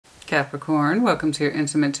Capricorn, welcome to your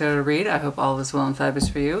intimate tarot read. I hope all is well and fabulous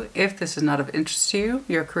for you. If this is not of interest to you,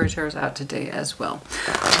 your career tarot is out today as well.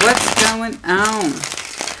 What's going on?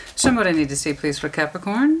 Show me what I need to see, please, for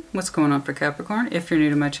Capricorn. What's going on for Capricorn? If you're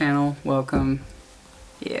new to my channel, welcome.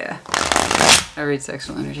 Yeah, I read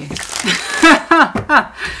sexual energy.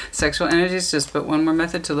 Sexual energy is just but one more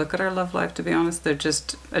method to look at our love life, to be honest. They're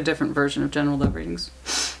just a different version of general love readings.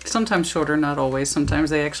 Sometimes shorter, not always. Sometimes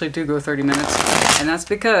they actually do go 30 minutes. And that's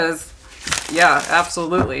because, yeah,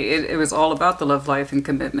 absolutely. It was all about the love life and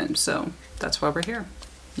commitment. So that's why we're here.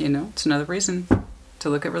 You know, it's another reason to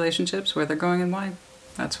look at relationships, where they're going and why.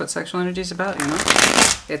 That's what sexual energy is about, you know.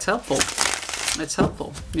 It's helpful. It's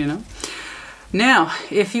helpful, you know. Now,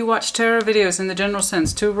 if you watch tarot videos in the general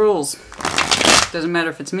sense, 2 rules. Doesn't matter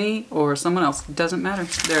if it's me or someone else. It doesn't matter.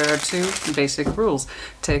 There are 2 basic rules.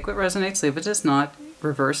 Take what resonates, leave what does not.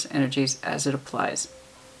 Reverse energies as it applies.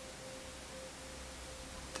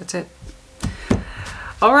 That's it.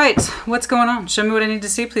 All right, what's going on? Show me what I need to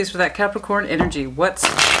see, please, for that Capricorn energy. What's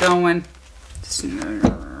going?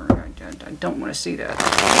 I don't want to see that.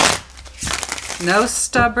 No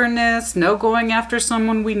stubbornness, no going after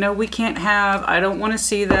someone we know we can't have. I don't want to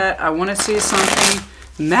see that. I want to see something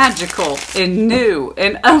magical and new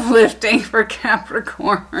and uplifting for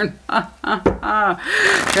Capricorn. Come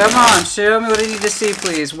on, show me what I need to see,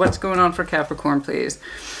 please. What's going on for Capricorn, please?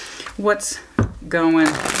 What's going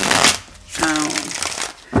on?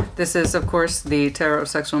 This is, of course, the Tarot of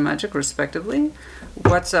Sexual Magic, respectively.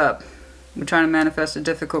 What's up? We're trying to manifest a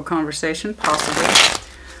difficult conversation, possibly.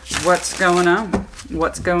 What's going on?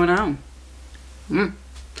 What's going on?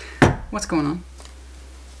 What's going on?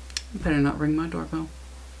 You better not ring my doorbell.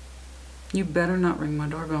 You better not ring my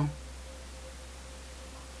doorbell.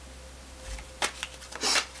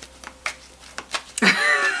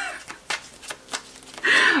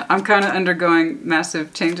 I'm kind of undergoing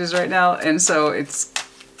massive changes right now, and so it's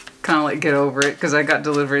kind of like get over it, because I got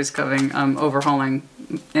deliveries coming. I'm overhauling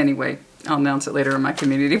anyway. I'll announce it later on my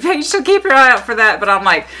community page, so keep your eye out for that. But I'm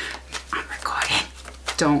like, I'm recording.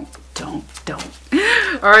 Don't.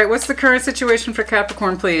 All right, what's the current situation for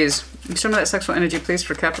Capricorn, please? Show me that sexual energy, please,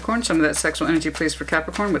 for Capricorn. Show me that sexual energy, please, for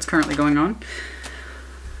Capricorn. What's currently going on?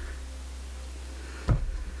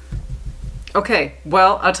 Okay,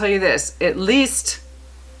 well, I'll tell you this. At least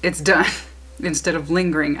it's done instead of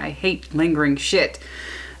lingering. I hate lingering shit.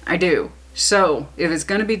 I do. So if it's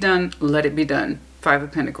going to be done, let it be done. 5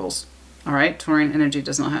 of Pentacles. All right, Taurian energy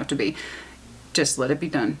does not have to be. Just let it be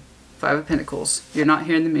done. 5 of Pentacles. You're not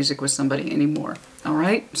hearing the music with somebody anymore. All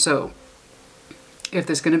right, so if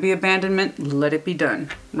there's going to be abandonment, let it be done.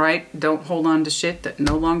 Right? Don't hold on to shit that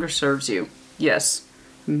no longer serves you. Yes,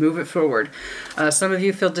 move it forward. Some of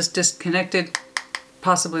you feel disconnected,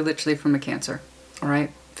 possibly literally from a Cancer. All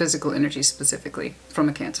right, physical energy specifically from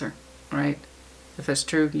a Cancer. All right, if that's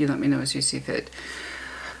true, you let me know as you see fit.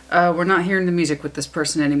 We're not hearing the music with this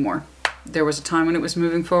person anymore. There was a time when it was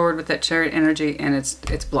moving forward with that Chariot energy, and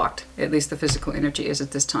it's blocked. At least the physical energy is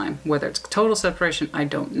at this time. Whether it's total separation, I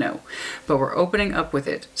don't know. But we're opening up with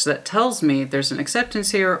it. So that tells me there's an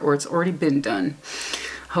acceptance here, or it's already been done.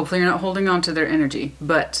 Hopefully you're not holding on to their energy.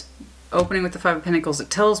 But opening with the 5 of Pentacles,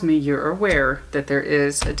 it tells me you're aware that there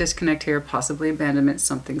is a disconnect here, possibly abandonment,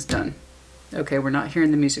 something's done. Okay, we're not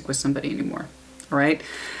hearing the music with somebody anymore. All right?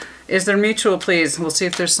 Is there mutual, please? We'll see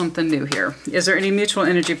if there's something new here. Is there any mutual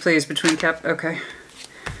energy, please, between Okay.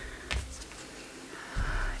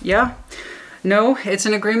 Yeah? No, it's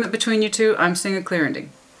an agreement between you two. I'm seeing a clear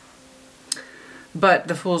ending. But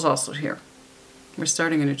the Fool's also here. We're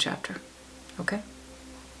starting a new chapter. Okay?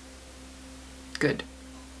 Good.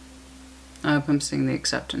 I hope I'm seeing the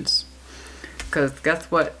acceptance. Because guess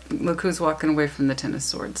what? Look who's walking away from the 10 of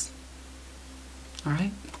Swords. All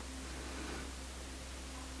right?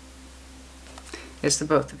 It's the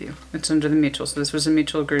both of you. It's under the mutual. So this was a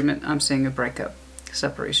mutual agreement. I'm seeing a breakup,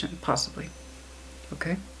 separation, possibly.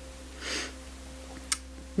 Okay?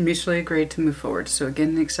 Mutually agreed to move forward. So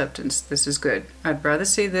again, the acceptance. This is good. I'd rather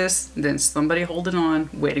see this than somebody holding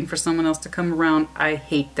on, waiting for someone else to come around. I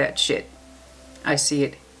hate that shit. I see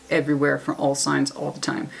it everywhere from all signs all the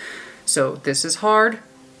time. So this is hard,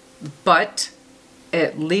 but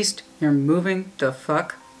at least you're moving the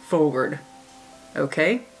fuck forward.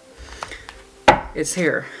 Okay? It's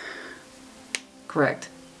here. Correct.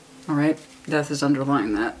 All right. Death is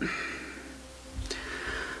underlying that.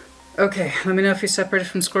 Okay. Let me know if you're separated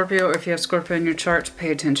from Scorpio, or if you have Scorpio in your chart.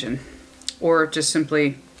 Pay attention. Or just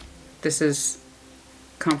simply, this is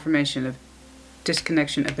confirmation of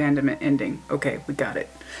disconnection, abandonment, ending. Okay. We got it.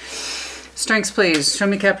 Strengths, please. Show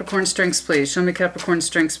me Capricorn strengths, please. Show me Capricorn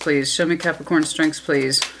strengths, please. Show me Capricorn strengths,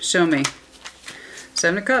 please. Show me.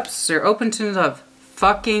 Seven of Cups. You're open to love.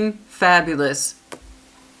 Fucking fabulous.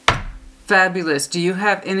 Fabulous. Do you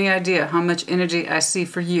have any idea how much energy I see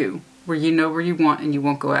for you? Where you know where you want and you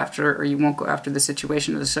won't go after it, or you won't go after the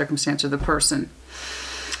situation or the circumstance or the person.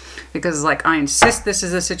 Because it's like, I insist this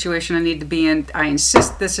is a situation I need to be in. I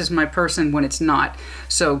insist this is my person when it's not.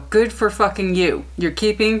 So good for fucking you. You're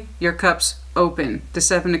keeping your cups open. The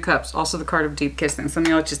Seven of Cups. Also the card of deep kissing. Some of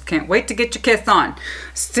y'all just can't wait to get your kiss on.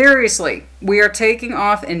 Seriously. We are taking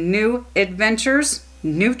off in new adventures,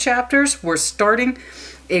 new chapters. We're starting.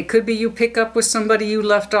 It could be you pick up with somebody you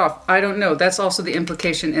left off. I don't know. That's also the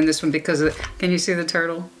implication in this one because of, can you see the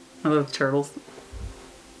turtle? I love turtles.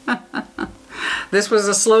 This was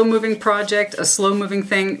a slow-moving project, a slow-moving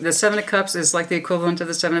thing. The Seven of Cups is like the equivalent of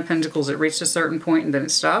the Seven of Pentacles. It reached a certain point and then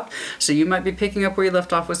it stopped. So you might be picking up where you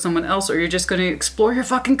left off with someone else, or you're just going to explore your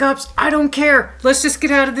fucking cups. I don't care. Let's just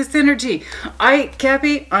get out of this energy.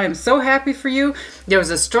 Cappy, I am so happy for you. There was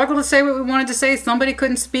a struggle to say what we wanted to say. Somebody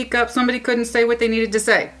couldn't speak up. Somebody couldn't say what they needed to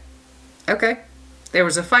say. Okay. There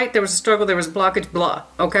was a fight. There was a struggle. There was blockage. Blah.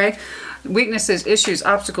 Okay. Weaknesses, issues,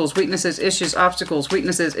 obstacles, weaknesses, issues, obstacles,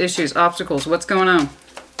 weaknesses, issues, obstacles. What's going on?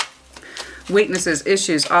 Weaknesses,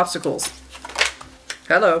 issues, obstacles.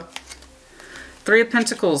 Hello. Three of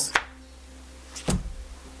Pentacles.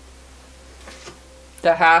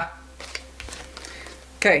 Aha.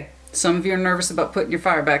 Okay. Some of you are nervous about putting your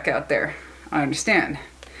fire back out there. I understand.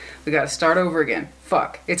 We got to start over again.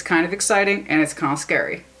 Fuck. It's kind of exciting and it's kind of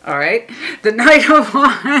scary. All right, the Knight of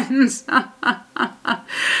Wands.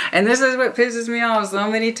 And this is what pisses me off. So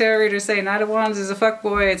many tarot readers say Knight of Wands is a fuck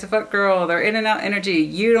boy, it's a fuck girl. They're in and out energy.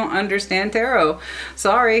 You don't understand tarot.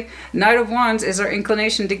 Sorry. Knight of Wands is our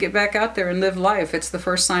inclination to get back out there and live life. It's the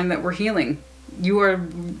first sign that we're healing. Your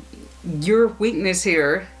weakness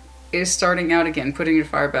here is starting out again, putting your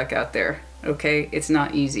fire back out there. Okay, it's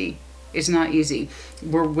not easy. It's not easy.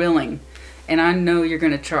 We're willing. And I know you're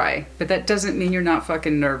going to try, but that doesn't mean you're not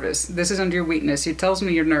fucking nervous. This is under your weakness. It tells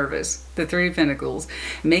me you're nervous. The Three of Pentacles.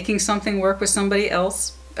 Making something work with somebody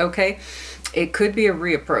else, okay? It could be a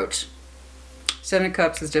reapproach. Seven of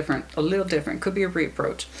Cups is different, a little different. Could be a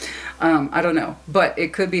reapproach. I don't know. But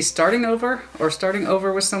it could be starting over or starting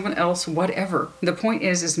over with someone else, whatever. The point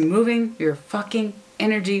is moving your fucking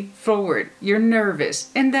energy forward. You're nervous,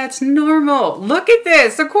 and that's normal. Look at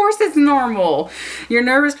this. Of course it's normal. You're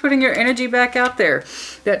nervous putting your energy back out there.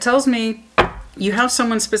 That tells me you have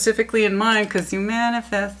someone specifically in mind because you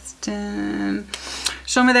manifested.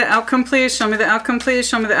 Show me the outcome, please. Show me the outcome, please.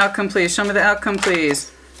 Show me the outcome, please. Show me the outcome,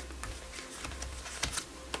 please.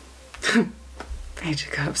 Page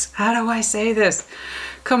of Cups. How do I say this?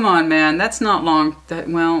 Come on, man. That's not long.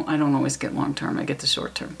 Well, I don't always get long term. I get the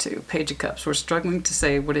short term too. Page of Cups. We're struggling to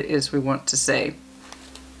say what it is we want to say.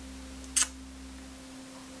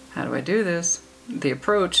 How do I do this? The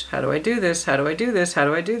approach. How do I do this? How do I do this? How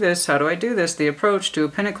do I do this? How do I do this? The approach. Two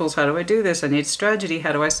of Pentacles. How do I do this? I need strategy.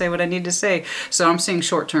 How do I say what I need to say? So I'm seeing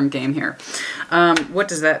short-term game here. What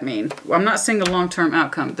does that mean? I'm not seeing a long-term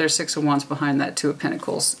outcome. There's Six of Wands behind that. Two of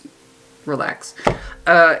Pentacles. Relax.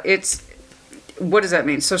 What does that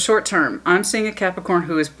mean? So short term, I'm seeing a Capricorn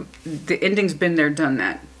who is, the ending's been there, done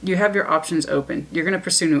that. You have your options open. You're going to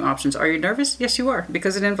pursue new options. Are you nervous? Yes, you are,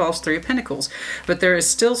 because it involves Three of Pentacles. But there is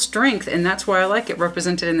still strength, and that's why I like it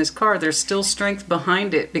represented in this card. There's still strength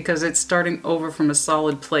behind it because it's starting over from a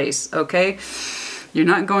solid place, okay? You're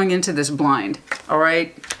not going into this blind, all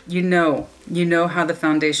right? You know how the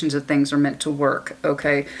foundations of things are meant to work,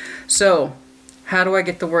 okay? So how do I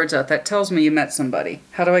get the words out? That tells me you met somebody.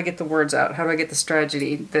 How do I get the words out? How do I get the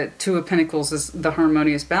strategy? The Two of Pentacles is the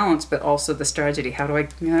harmonious balance, but also the strategy. How do I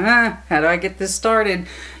get this started?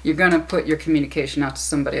 You're going to put your communication out to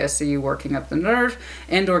somebody. I see you working up the nerve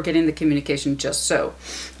and or getting the communication just so.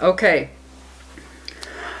 Okay.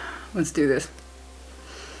 Let's do this.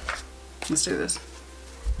 Let's do this.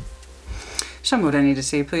 Show me what I need to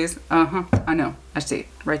see, please. I know. I see it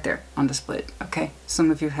right there on the split. Okay.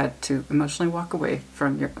 Some of you had to emotionally walk away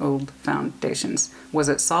from your old foundations. Was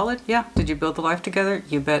it solid? Yeah. Did you build the life together?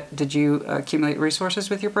 You bet. Did you accumulate resources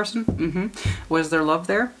with your person? Was there love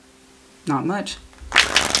there? Not much.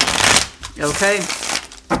 Okay.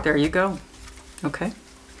 There you go. Okay.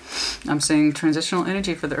 I'm seeing transitional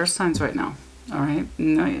energy for the earth signs right now. All right.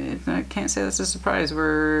 No, I can't say that's a surprise.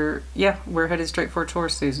 We're headed straight for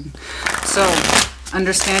Taurus season. So,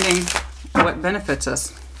 understanding what benefits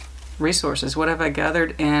us, resources, what have I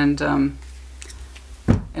gathered, and am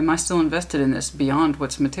I still invested in this beyond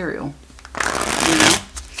what's material? You know?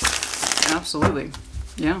 Absolutely.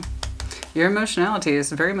 Yeah. Your emotionality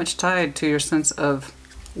is very much tied to your sense of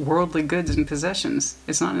worldly goods and possessions.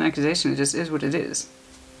 It's not an accusation. It just is what it is.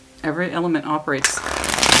 Every element operates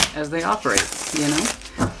as they operate, you know?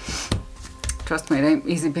 Trust me, it ain't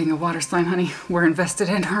easy being a water sign, honey. We're invested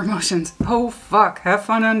in our emotions. Oh, fuck. Have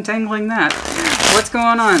fun untangling that. What's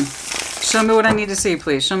going on? Show me what I need to see,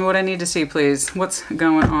 please. Show me what I need to see, please. What's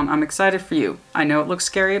going on? I'm excited for you. I know it looks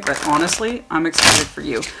scary, but honestly, I'm excited for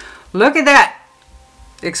you. Look at that!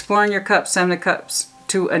 Exploring your cups, 7 of Cups,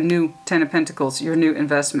 to a new 10 of Pentacles, your new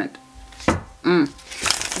investment.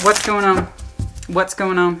 What's going on? What's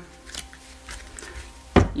going on?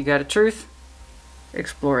 You got a truth?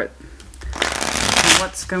 Explore it.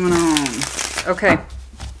 What's going on? Okay.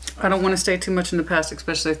 I don't want to stay too much in the past,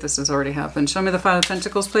 especially if this has already happened. Show me the 5 of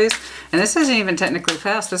Pentacles, please. And this isn't even technically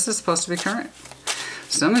past. This is supposed to be current.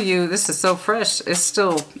 Some of you, this is so fresh. It's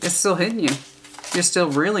still hitting you. You're still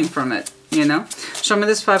reeling from it, you know? Show me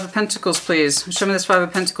this 5 of Pentacles, please. Show me this 5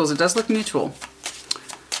 of Pentacles. It does look mutual.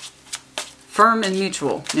 Firm and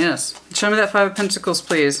mutual, yes. Show me that 5 of Pentacles,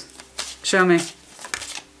 please. Show me.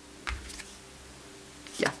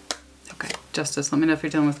 Yeah. Okay. Justice. Let me know if you're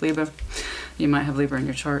dealing with Libra. You might have Libra in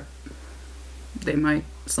your chart. They might.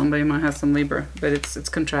 Somebody might have some Libra, but it's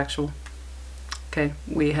contractual. Okay.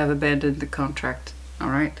 We have abandoned the contract. All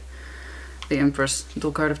right. The Empress.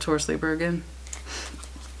 Dual card of Taurus, Libra again.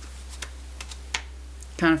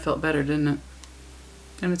 Kind of felt better, didn't it?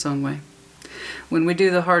 In its own way. When we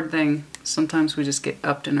do the hard thing, sometimes we just get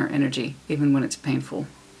upped in our energy, even when it's painful.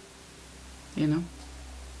 You know?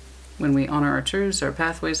 When we honor our truths, our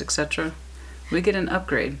pathways, etc., we get an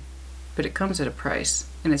upgrade, but it comes at a price,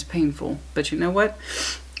 and it's painful. But you know what?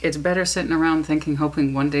 It's better sitting around thinking,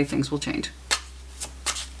 hoping one day things will change.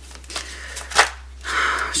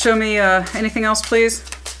 Show me anything else, please.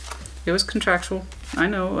 It was contractual. I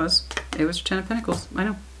know it was. It was 10 of Pentacles. I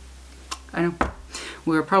know. I know.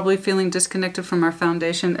 We were probably feeling disconnected from our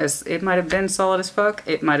foundation, as it might have been solid as fuck.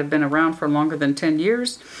 It might have been around for longer than 10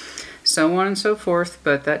 years. So on and so forth.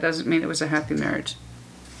 But that doesn't mean it was a happy marriage.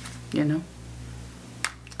 You know?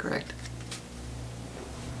 Correct.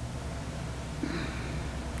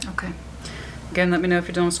 Okay. Again, let me know if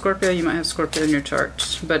you're dealing with Scorpio. You might have Scorpio in your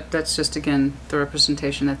chart. But that's just, again, the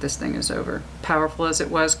representation that this thing is over. Powerful as it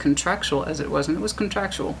was, contractual as it was. And it was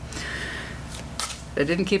contractual. It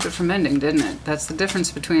didn't keep it from ending, didn't it? That's the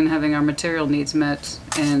difference between having our material needs met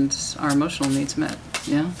and our emotional needs met.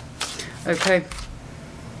 Yeah? Okay.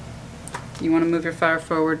 You want to move your fire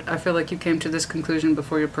forward. I feel like you came to this conclusion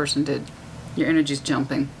before your person did. Your energy's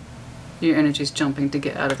jumping. Your energy's jumping to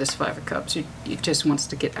get out of this 5 of Cups. It just wants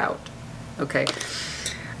to get out. Okay.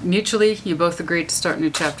 Mutually, you both agreed to start new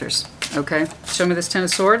chapters. Okay. Show me this 10 of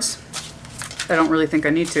Swords. I don't really think I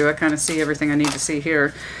need to. I kind of see everything I need to see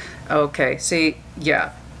here. Okay. See,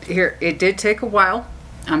 yeah. Here, it did take a while.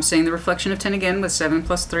 I'm seeing the reflection of 10 again with 7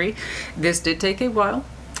 plus 3. This did take a while.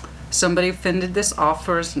 Somebody fended this off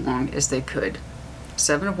for as long as they could.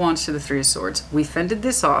 7 of Wands to the 3 of Swords. We fended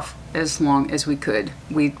this off as long as we could.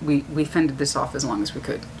 We fended this off as long as we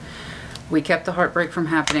could. We kept the heartbreak from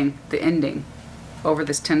happening, the ending, over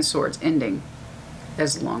this 10 of Swords, ending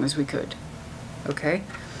as long as we could. Okay?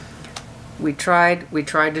 We tried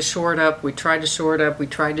to shore it up, we tried to shore it up, we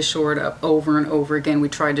tried to shore it up over and over again. We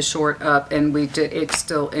tried to shore it up, and it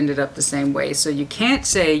still ended up the same way. So you can't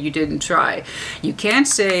say you didn't try. You can't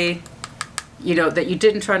say, you know, that you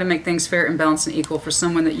didn't try to make things fair and balanced and equal for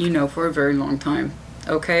someone that you know for a very long time.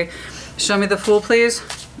 Okay? Show me the Fool, please.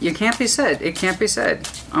 You can't be said. It can't be said.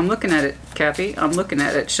 I'm looking at it, Cappy. I'm looking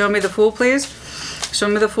at it. Show me the Fool, please. Show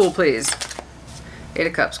me the Fool, please. 8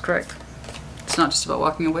 of Cups, correct. It's not just about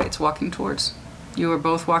walking away, it's walking towards. You are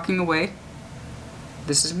both walking away.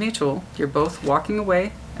 This is mutual. You're both walking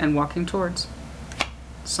away and walking towards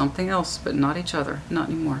something else, but not each other. Not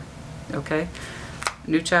anymore. Okay?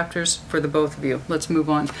 New chapters for the both of you. Let's move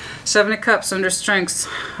on. 7 of Cups under strengths.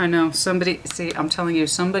 I know somebody, see, I'm telling you,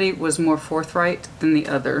 somebody was more forthright than the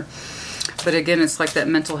other. But again, it's like that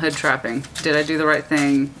mental head trapping. Did I do the right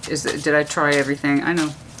thing? Did I try everything? I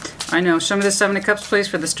know. I know. Show me the 7 of Cups, please,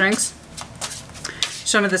 for the strengths.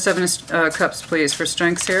 Show me the 7 of Cups, please, for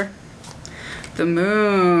strengths here. The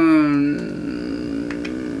Moon.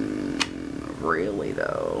 Really,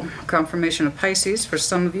 though. Confirmation of Pisces for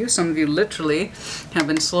some of you. Some of you literally have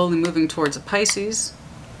been slowly moving towards a Pisces.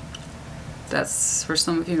 That's for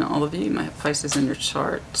some of you, not all of you. You might have Pisces in your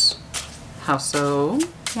chart. How so?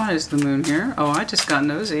 Why is the Moon here? Oh, I just got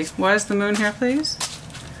nosy. Why is the Moon here, please?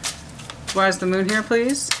 Why is the Moon here,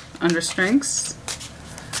 please? Under strengths.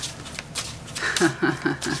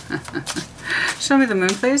 Show me the Moon,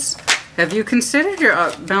 please. Have you considered your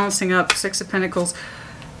balancing up 6 of Pentacles?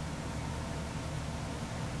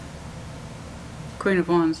 Queen of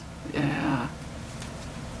Wands. Yeah.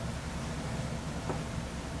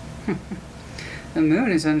 The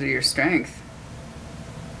moon is under your strength.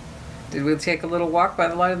 Did we take a little walk by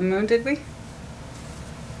the light of the moon, did we?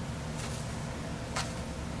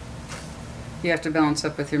 You have to balance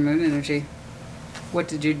up with your moon energy. What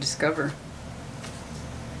did you discover?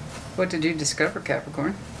 What did you discover,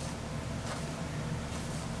 Capricorn?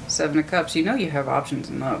 Seven of Cups. You know you have options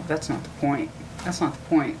in love. That's not the point. That's not the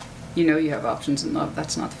point. You know you have options in love.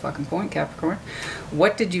 That's not the fucking point, Capricorn.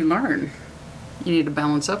 What did you learn? You need to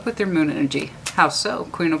balance up with your moon energy. How so?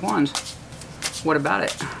 Queen of Wands. What about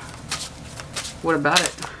it? What about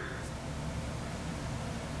it?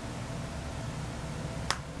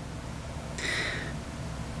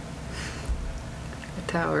 A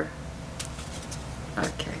Tower.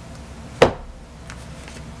 Okay.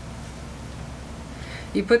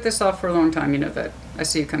 You put this off for a long time, you know that. I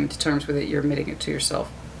see you coming to terms with it. You're admitting it to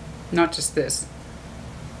yourself. Not just this.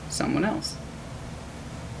 Someone else.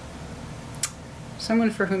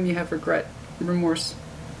 Someone for whom you have regret, remorse.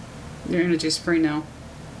 Your energy's free now.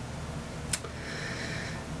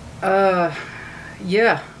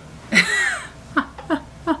 Yeah.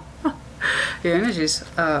 Your energy's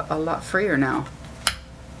a lot freer now.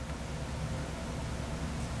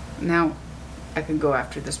 Now I can go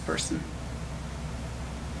after this person.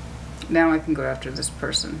 Now I can go after this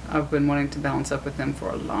person. I've been wanting to balance up with them for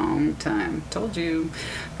a long time. Told you.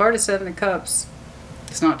 Part of Seven of Cups.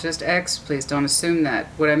 It's not just X. Please don't assume that.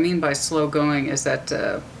 What I mean by slow going is that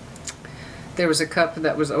there was a cup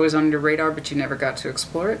that was always on your radar, but you never got to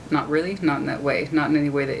explore it. Not really. Not in that way. Not in any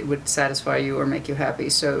way that it would satisfy you or make you happy.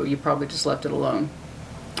 So you probably just left it alone.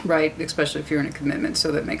 Right? Especially if you're in a commitment.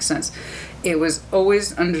 So that makes sense. It was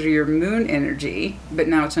always under your moon energy, but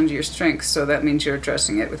now it's under your strength. So that means you're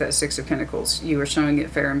addressing it with that Six of Pentacles. You are showing it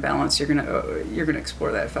fair and balanced. You're gonna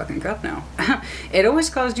explore that fucking cup now. It always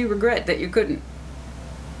caused you regret that you couldn't.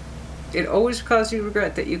 It always caused you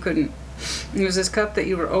regret that you couldn't. It was this cup that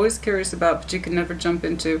you were always curious about, but you could never jump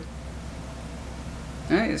into.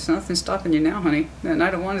 Hey, there's nothing stopping you now, honey. That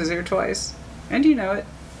Knight of Wands is here twice. And you know it.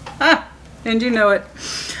 Ah! And you know it.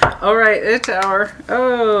 Alright, the Tower.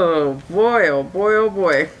 Oh, boy, oh boy, oh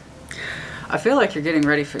boy. I feel like you're getting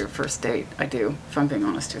ready for your first date. I do, if I'm being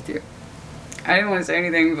honest with you. I didn't want to say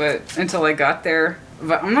anything but until I got there.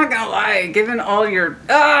 But I'm not gonna lie, given all your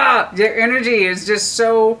energy is just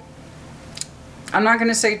so, I'm not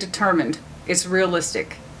gonna say determined. It's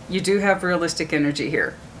realistic. You do have realistic energy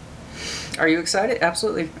here. Are you excited?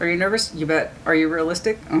 Absolutely. Are you nervous? You bet. Are you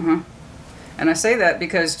realistic? Uh-huh. And I say that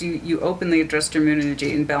because you openly addressed your moon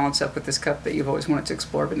energy and balance up with this cup that you've always wanted to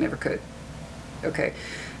explore but never could. Okay.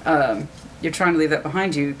 You're trying to leave that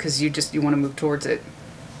behind you because you want to move towards it.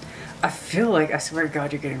 I feel like, I swear to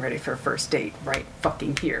God, you're getting ready for a first date right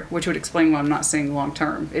fucking here. Which would explain why I'm not saying long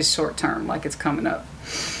term. It's short term, like it's coming up.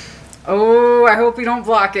 Oh, I hope you don't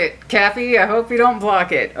block it. Cappy, I hope you don't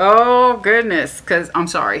block it. Oh, goodness. Because, I'm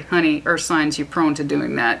sorry, honey, earth signs, you're prone to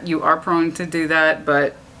doing that. You are prone to do that,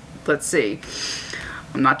 but let's see.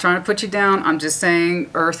 I'm not trying to put you down. I'm just saying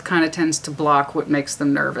earth kind of tends to block what makes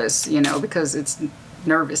them nervous, you know, because it's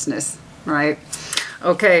nervousness, right?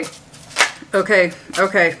 Okay. Okay,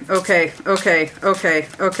 okay, okay, okay, okay,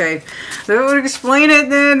 okay. That would explain it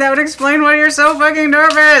then. That would explain why you're so fucking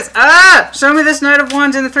nervous. Ah! Show me this Knight of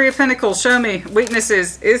Wands and the Three of Pentacles. Show me.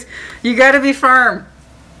 Weaknesses. You gotta be firm.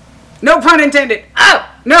 No pun intended. Oh!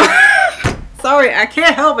 No! Sorry, I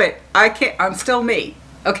can't help it. I can't. I'm still me.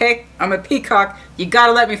 Okay? I'm a peacock. You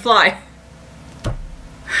gotta let me fly.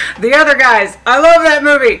 The Other Guys. I love that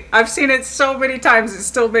movie. I've seen it so many times. It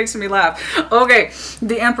still makes me laugh. Okay.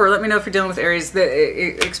 The Emperor. Let me know if you're dealing with Aries,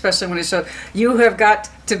 especially when it shows. You have got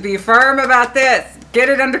to be firm about this. Get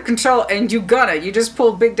it under control. And you just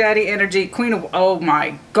pulled Big Daddy energy. Queen of... Oh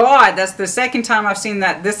my God. That's the second time I've seen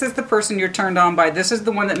that. This is the person you're turned on by. This is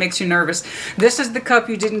the one that makes you nervous. This is the cup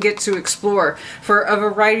you didn't get to explore for a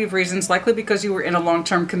variety of reasons. Likely because you were in a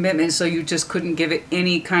long-term commitment, so you just couldn't give it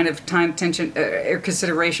any kind of time, attention, or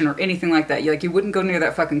consideration or anything like that. You wouldn't go near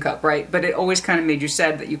that fucking cup, right? But it always kind of made you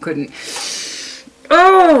sad that you couldn't.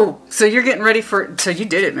 Oh! So you're getting ready for... So you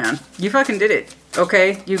did it, man. You fucking did it.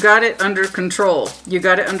 Okay? You got it under control. You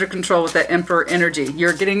got it under control with that Emperor energy.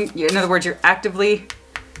 You're getting... In other words, you're actively...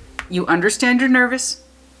 You understand you're nervous.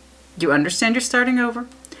 You understand you're starting over.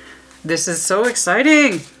 This is so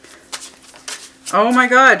exciting. Oh my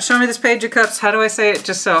God. Show me this Page of Cups. How do I say it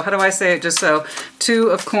just so? How do I say it just so? Two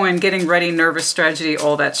of Coin, getting ready, nervous, strategy,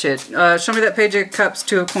 all that shit. Show me that Page of Cups,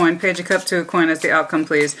 Two of Coin. Page of Cups, Two of Coin as the outcome,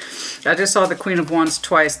 please. I just saw the Queen of Wands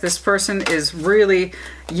twice. This person is really...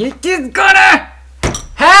 It's gonna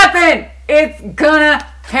happen! It's gonna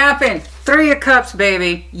happen! Three of Cups,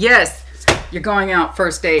 baby. Yes. You're going out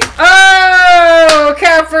first date. Oh,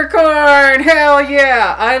 Capricorn. Hell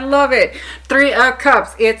yeah. I love it. 3 of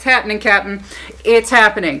Cups. It's happening, Captain. It's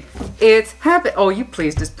happening. It's happening. Oh, you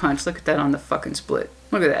pleased as punch. Look at that on the fucking split.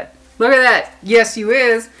 Look at that. Look at that. Yes, you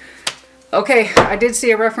is. Okay, I did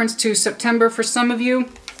see a reference to September for some of you.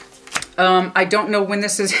 I don't know when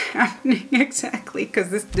this is happening exactly because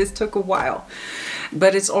this took a while.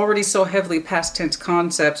 But it's already so heavily past tense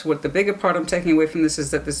concepts. What the bigger part I'm taking away from this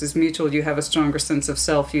is that this is mutual. You have a stronger sense of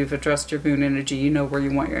self. You've addressed your moon energy. You know where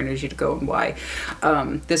you want your energy to go and why.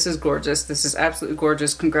 This is gorgeous. This is absolutely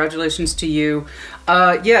gorgeous. Congratulations to you.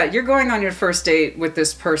 Yeah, you're going on your first date with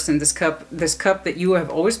this person, this cup that you have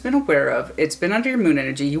always been aware of. It's been under your moon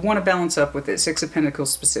energy. You want to balance up with it. 6 of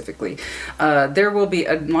Pentacles specifically. There will be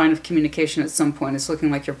a line of communication at some point. It's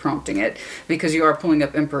looking like you're prompting it because you are pulling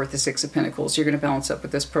up Emperor with the 6 of Pentacles. You're going to balance up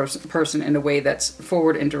with this person in a way that's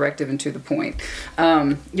forward and directive and to the point.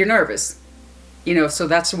 You're nervous, you know, so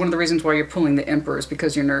that's one of the reasons why you're pulling the Emperor is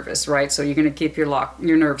because you're nervous, right? So you're going to keep your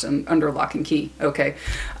nerves under lock and key. Okay.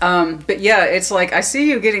 But yeah, it's like, I see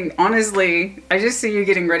you getting, honestly, I just see you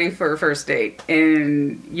getting ready for a first date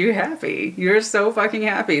and you're happy. You're so fucking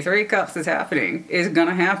happy. 3 Cups is happening. It's going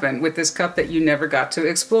to happen with this cup that you never got to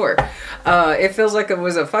explore. It feels like it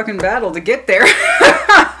was a fucking battle to get there.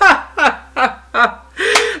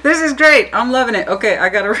 This is great. I'm loving it. Okay, I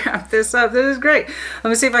gotta wrap this up. This is great. Let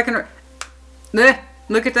me see if I can...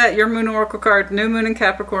 Look at that. Your Moon Oracle card. New Moon in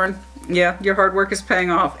Capricorn. Yeah, your hard work is paying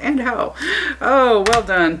off. And how? Oh, well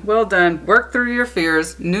done. Well done. Work through your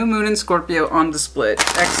fears. New Moon in Scorpio on the split.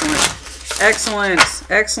 Excellent. Excellent.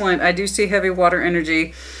 Excellent. I do see heavy water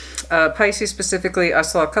energy. Pisces specifically, I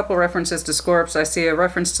saw a couple references to Scorps. I see a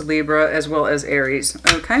reference to Libra as well as Aries.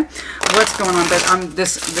 Okay, what's going on? But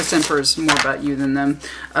this Emperor is more about you than them.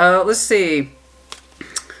 Let's see.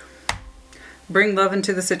 Bring love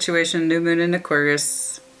into the situation. New Moon in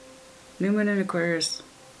Aquarius. New Moon in Aquarius.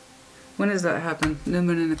 When does that happen? New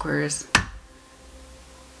Moon in Aquarius.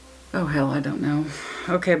 Oh hell, I don't know.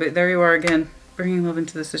 Okay, but there you are again. Bringing love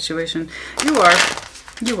into the situation. You are.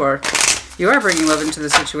 You are. You are bringing love into the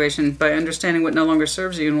situation by understanding what no longer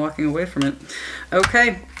serves you and walking away from it.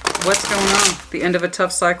 Okay, what's going on? The end of a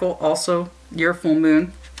tough cycle. Also, your full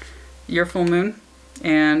moon,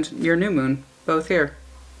 and your new moon, both here.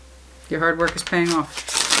 Your hard work is paying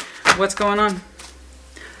off. What's going on?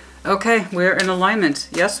 Okay, we're in alignment.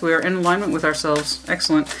 Yes, we are in alignment with ourselves.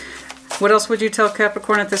 Excellent. What else would you tell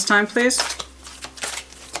Capricorn at this time, please?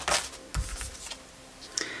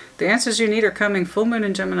 The answers you need are coming. Full moon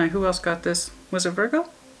in Gemini. Who else got this? Was it Virgo?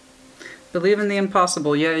 Believe in the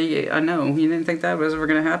impossible. Yeah, I know. You didn't think that was ever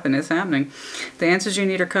going to happen. It's happening. The answers you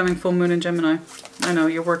need are coming. Full moon in Gemini. I know.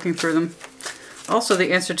 You're working through them. Also,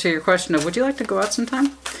 the answer to your question of, would you like to go out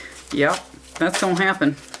sometime? Yeah, that's going to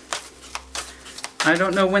happen. I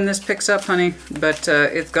don't know when this picks up, honey, but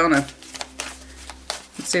it's gonna.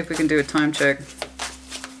 Let's see if we can do a time check.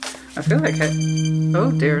 I feel like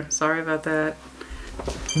oh dear. Sorry about that.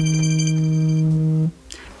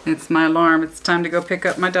 It's my alarm. It's time to go pick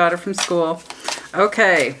up my daughter from school.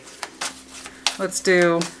 Okay. Let's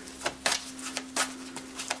do...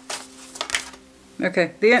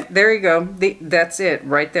 Okay. There you go. That's it.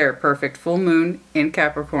 Right there. Perfect. Full moon in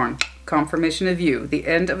Capricorn. Confirmation of you. The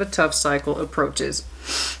end of a tough cycle approaches.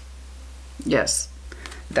 Yes.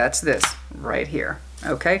 That's this. Right here.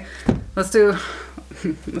 Okay. Let's do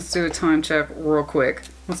a time check real quick.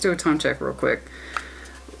 Let's do a time check real quick.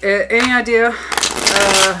 Any idea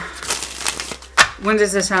when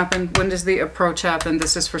does this happen? When does the approach happen?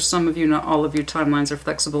 This is for some of you, not all of you. Timelines are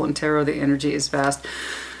flexible in tarot. The energy is vast.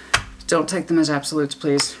 Don't take them as absolutes,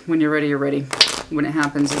 please. When you're ready, you're ready. When it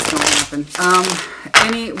happens, it's going to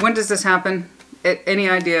happen. When does this happen? Any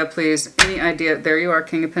idea, please? Any idea? There you are,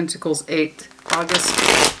 King of Pentacles, 8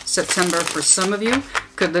 August, September. For some of you,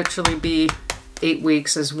 could literally be 8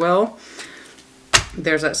 weeks as well.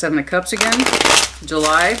 There's that 7 of Cups again.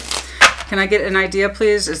 July. Can I get an idea,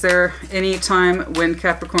 please? Is there any time when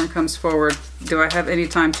Capricorn comes forward? Do I have any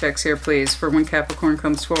time checks here, please, for when Capricorn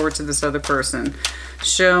comes forward to this other person?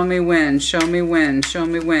 Show me when. Show me when. Show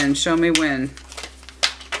me when. Show me when.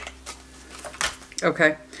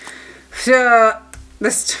 Okay. The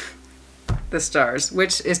stars,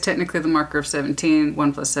 which is technically the marker of 17.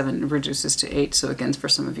 1 plus 7 reduces to 8. So again, for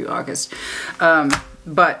some of you, August.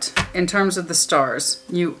 But in terms of the stars,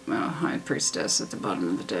 High Priestess at the bottom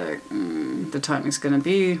of the deck. The timing's going to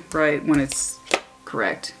be right when it's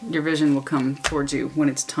correct. Your vision will come towards you when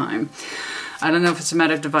it's time. I don't know if it's a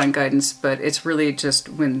matter of divine guidance, but it's really just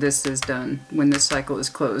when this is done, when this cycle is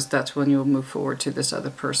closed, that's when you'll move forward to this other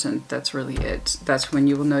person. That's really it. That's when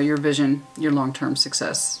you will know your vision, your long-term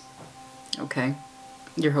success. Okay?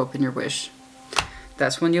 Your hope and your wish.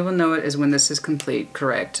 That's when you will know it, is when this is complete,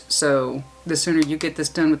 correct? So the sooner you get this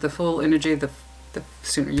done with the full energy, the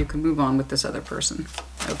sooner you can move on with this other person.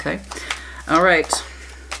 Okay? All right.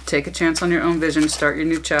 Take a chance on your own vision. Start your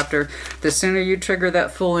new chapter. The sooner you trigger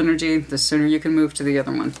that full energy, the sooner you can move to the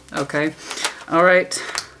other one. Okay? All right.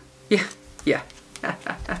 Yeah.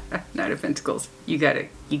 Knight of Pentacles. You gotta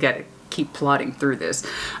keep plodding through this.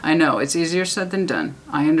 I know, it's easier said than done.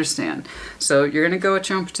 I understand. So you're gonna go at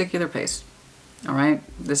your own particular pace. All right?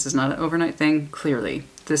 This is not an overnight thing, clearly.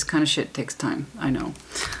 This kind of shit takes time. I know.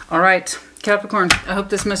 All right, Capricorn, I hope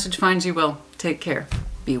this message finds you well. Take care.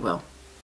 Be well.